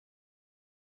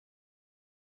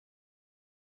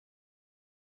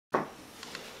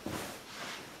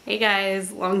Hey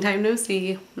guys, long time no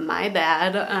see. My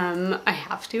bad. I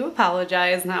have to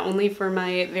apologize not only for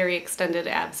my very extended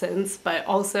absence, but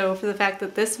also for the fact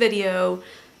that this video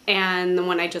and the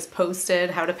one I just posted,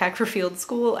 How to Pack for Field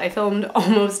School, I filmed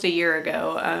almost a year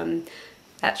ago.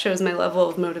 That shows my level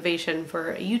of motivation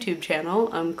for a YouTube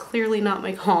channel. Clearly not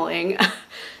my calling.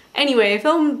 Anyway, I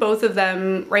filmed both of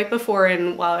them right before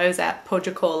and while I was at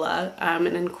Poggiocola, an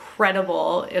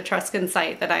incredible Etruscan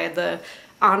site that I had the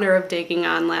honor of digging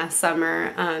on last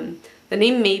summer. The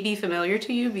name may be familiar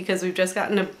to you because we've just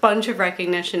gotten a bunch of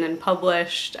recognition and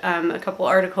published a couple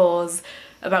articles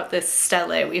about this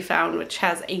stele we found, which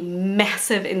has a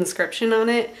massive inscription on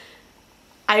it.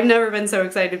 I've never been so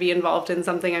excited to be involved in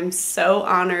something. I'm so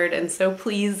honored and so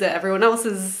pleased that everyone else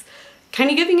is kind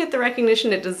of giving it the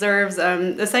recognition it deserves.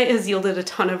 The site has yielded a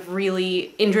ton of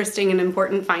really interesting and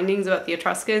important findings about the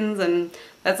Etruscans, and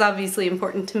that's obviously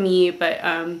important to me, but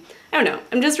I don't know.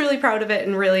 I'm just really proud of it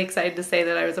and really excited to say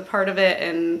that I was a part of it,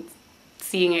 and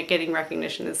seeing it getting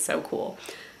recognition is so cool.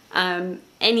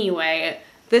 Anyway,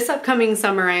 this upcoming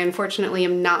summer I unfortunately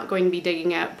am not going to be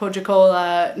digging at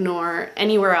Poggiocola nor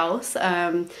anywhere else.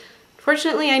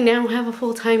 Fortunately, I now have a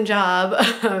full-time job,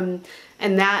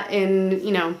 and that in,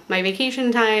 you know, my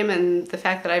vacation time and the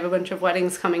fact that I have a bunch of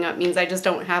weddings coming up means I just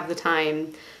don't have the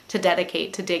time to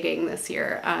dedicate to digging this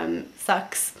year.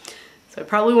 Sucks. So I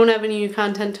probably won't have any new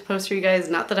content to post for you guys,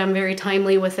 not that I'm very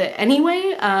timely with it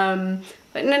anyway,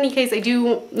 but in any case, I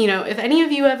do, you know, if any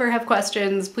of you ever have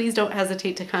questions, please don't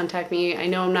hesitate to contact me. I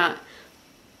know I'm not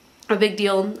a big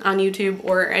deal on YouTube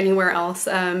or anywhere else,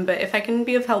 but if I can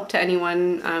be of help to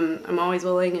anyone, I'm always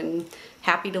willing and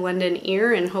happy to lend an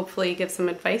ear and hopefully give some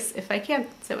advice if I can.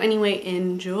 So anyway,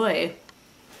 enjoy.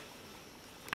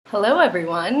 Hello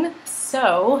everyone.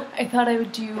 So I thought I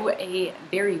would do a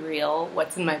very real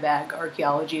What's in My Bag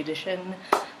Archaeology edition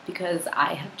because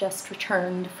I have just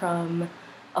returned from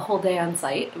a whole day on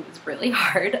site. It was really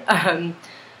hard.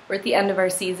 We're at the end of our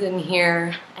season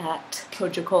here at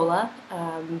Poggiocola.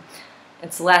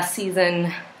 It's the last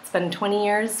season. It's been 20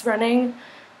 years running.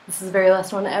 This is the very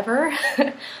last one ever.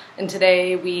 And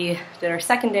today we did our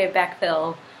second day of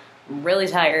backfill. I'm really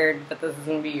tired, but this is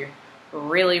gonna be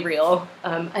really real.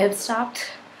 I have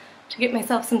stopped to get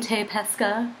myself some tè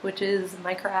pesca, which is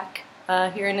my crack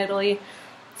here in Italy.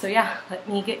 So yeah, let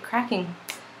me get cracking.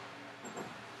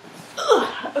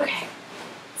 Ugh, okay,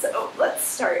 so let's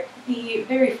start. The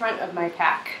very front of my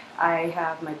pack, I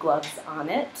have my gloves on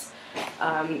it.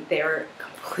 They are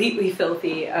completely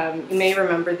filthy. You may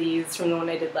remember these from the one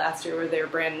I did last year where they were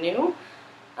brand new.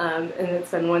 And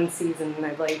it's been one season and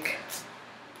I've like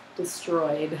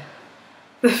destroyed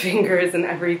the fingers and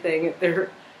everything.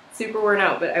 They're super worn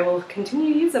out, but I will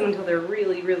continue to use them until they're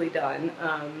really, really done.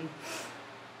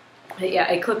 But yeah,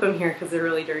 I clip them here because they're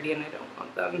really dirty and I don't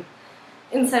want them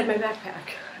inside my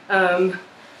backpack.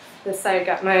 This side I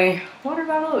got my water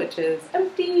bottle, which is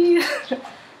empty.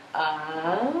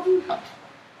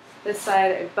 This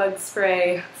side I have bug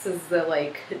spray. This is the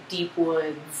like deep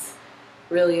woods,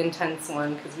 really intense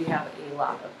one because we have a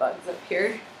lot of bugs up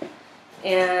here.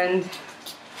 And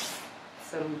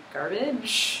some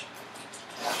garbage.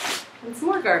 And some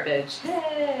more garbage.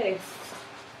 Hey!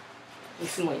 And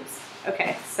some leaves.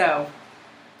 Okay, so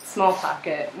small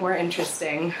pocket, more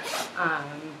interesting.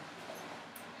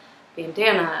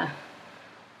 Bandana,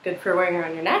 good for wearing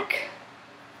around your neck,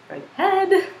 or your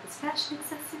head, as fashion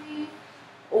accessory.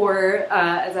 Or,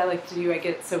 as I like to do, I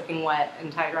get it soaking wet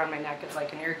and tied around my neck as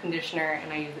like an air conditioner,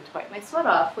 and I use it to wipe my sweat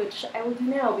off, which I will do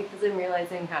now because I'm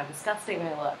realizing how disgusting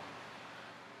I look.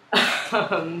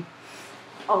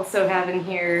 Also have in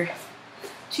here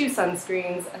 2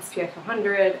 sunscreens, SPF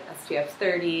 100, SPF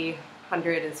 30.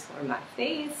 100 is for my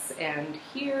face, and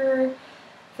here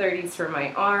 30 is for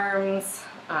my arms.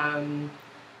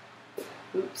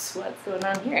 Oops, what's going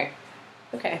on here?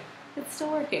 Okay, it's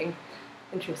still working.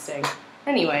 Interesting.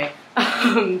 Anyway,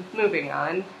 moving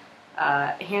on.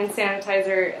 Hand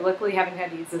sanitizer. Luckily haven't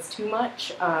had to use this too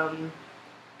much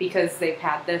because they've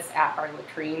had this at our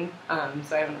latrine,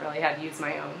 so I haven't really had to use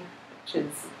my own, which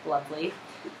is lovely.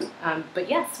 But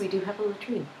yes, we do have a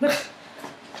latrine.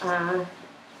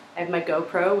 I have my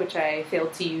GoPro, which I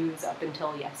failed to use up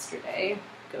until yesterday.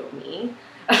 Go me.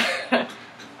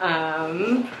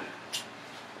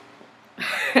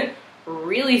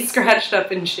 Really scratched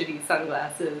up and shitty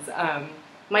sunglasses.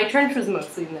 My trench was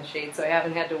mostly in the shade, so I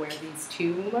haven't had to wear these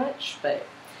too much, but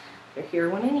they're here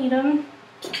when I need them.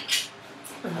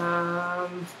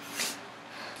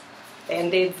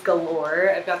 Band-aids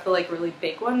galore. I've got the like really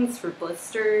big ones for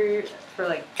blister, for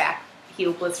like back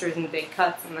heel blisters and big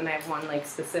cuts, and then I have one like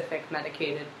specific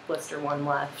medicated blister one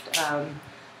left.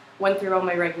 went through all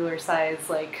my regular size,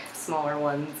 like smaller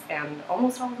ones, and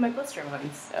almost all of my blister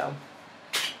ones, so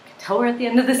I can tell we're at the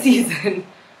end of the season.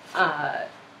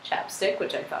 Chapstick,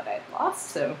 which I thought I had lost,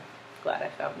 so glad I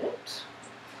found it.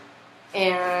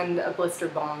 And a blister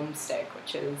balm stick,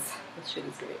 which is, this shit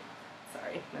is great.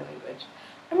 Sorry, my language.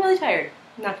 I'm really tired.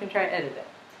 I'm not gonna try to edit it.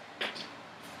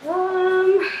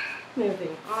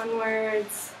 Moving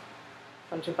onwards.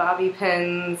 Bunch of bobby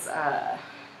pins. You can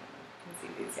see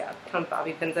these, yeah, kind of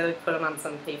bobby pins. I like put them on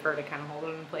some paper to kind of hold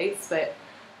them in place, but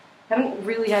I haven't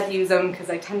really had to use them because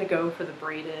I tend to go for the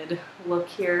braided look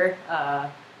here,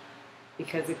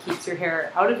 because it keeps your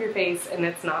hair out of your face and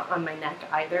it's not on my neck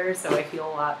either, so I feel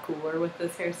a lot cooler with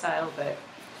this hairstyle. But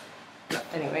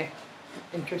anyway,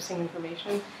 interesting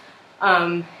information.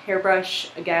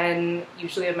 Hairbrush, again,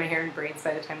 usually have my hair in braids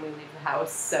by the time we leave the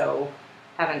house, so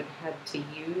haven't had to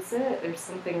use it. There's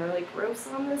something really gross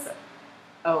on this.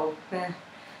 Oh,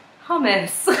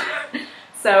 hummus.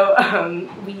 So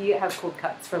we have cold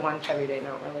cuts for lunch every day and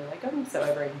I don't really like them, so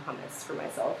I bring hummus for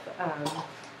myself.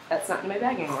 That's not in my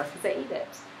bag anymore because I ate it.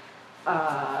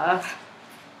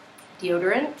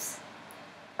 Deodorant,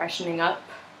 freshening up,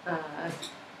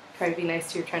 try to be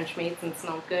nice to your trench mates and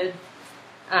smell good.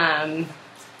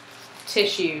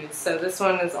 Tissues, so this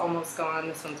one is almost gone,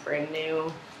 this one's brand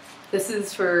new. This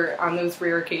is for on those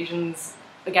rare occasions.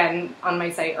 Again, on my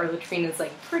site, our latrine is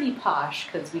like pretty posh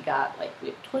because we have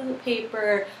toilet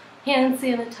paper, hand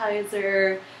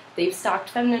sanitizer, they've stocked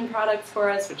feminine products for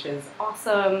us, which is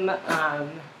awesome.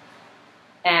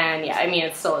 And yeah, I mean,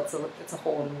 it's a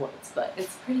hole in the woods, but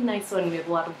it's a pretty nice one. We have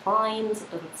a lot of vines, it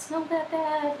doesn't smell that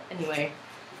bad. Anyway,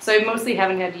 so I mostly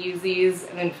haven't had to use these,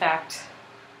 and in fact,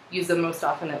 use them most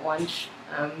often at lunch.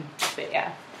 But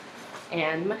yeah.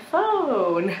 And my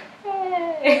phone,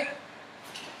 yay!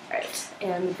 Alright,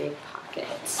 and the big pocket.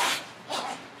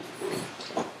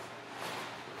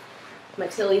 My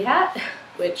Tilly hat,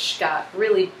 which got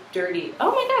really dirty.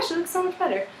 Oh my gosh, it looks so much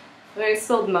better. I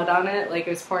spilled mud on it, like I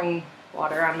was pouring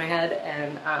water on my head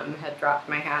and had dropped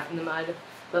my hat in the mud.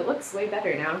 But it looks way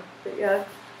better now. But yeah,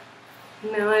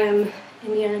 now I am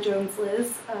Indiana Jones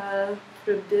Liz,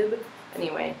 bib.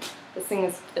 Anyway, this thing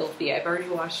is filthy. I've already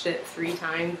washed it 3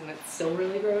 times and it's still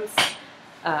really gross.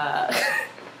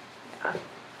 Yeah.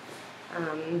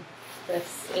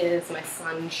 This is my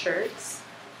sun shirt.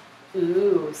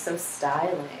 Ooh, so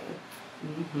styling.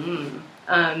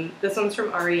 This one's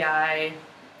from REI.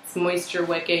 It's moisture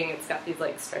wicking. It's got these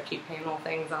like stretchy panel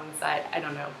things on the side. I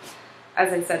don't know.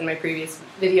 As I said in my previous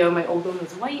video, my old one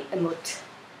was white and looked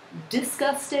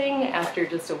disgusting after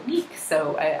just a week,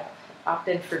 so I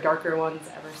opted for darker ones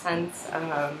ever since.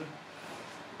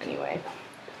 Anyway,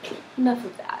 enough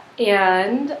of that.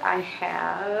 And I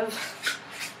have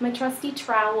my trusty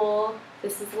trowel.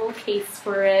 This is a little case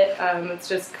for it. It's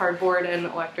just cardboard and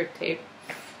electric tape.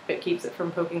 It keeps it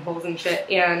from poking holes and shit.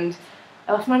 And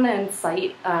I left mine on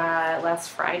site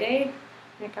last Friday.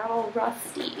 And it got all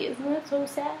rusty. Isn't that so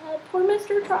sad? Poor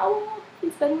Mr. Trowel.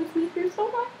 He's been with me through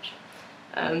so much.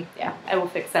 Yeah, I will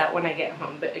fix that when I get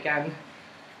home. But again,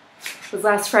 it was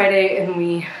last Friday and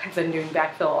we have been doing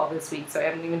backfill all this week, so I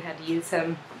haven't even had to use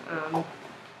him.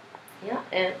 Yeah,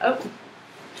 and oh,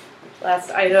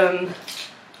 last item,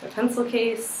 a pencil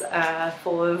case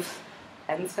full of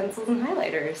pens, pencils, and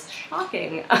highlighters.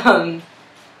 Shocking.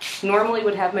 Normally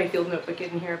would have my field notebook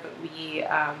in here, but we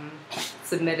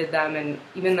submitted them, and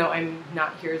even though I'm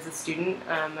not here as a student,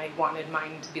 I wanted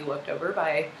mine to be looked over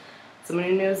by someone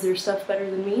who knows their stuff better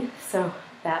than me, so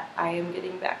that I am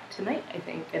getting back tonight, I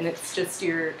think. And it's just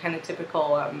your kind of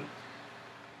typical,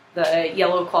 the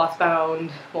yellow cloth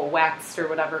bound, well, waxed or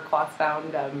whatever cloth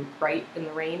bound, Write in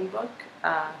the Rain book.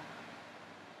 Yeah,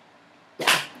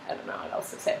 I don't know what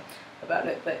else to say about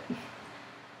it, but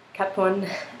kept one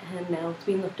and now it's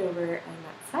being looked over and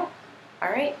that's that.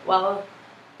 Alright, well,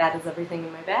 that is everything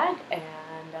in my bag, and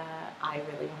I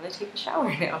really want to take a shower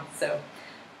now, so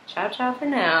ciao ciao for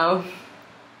now.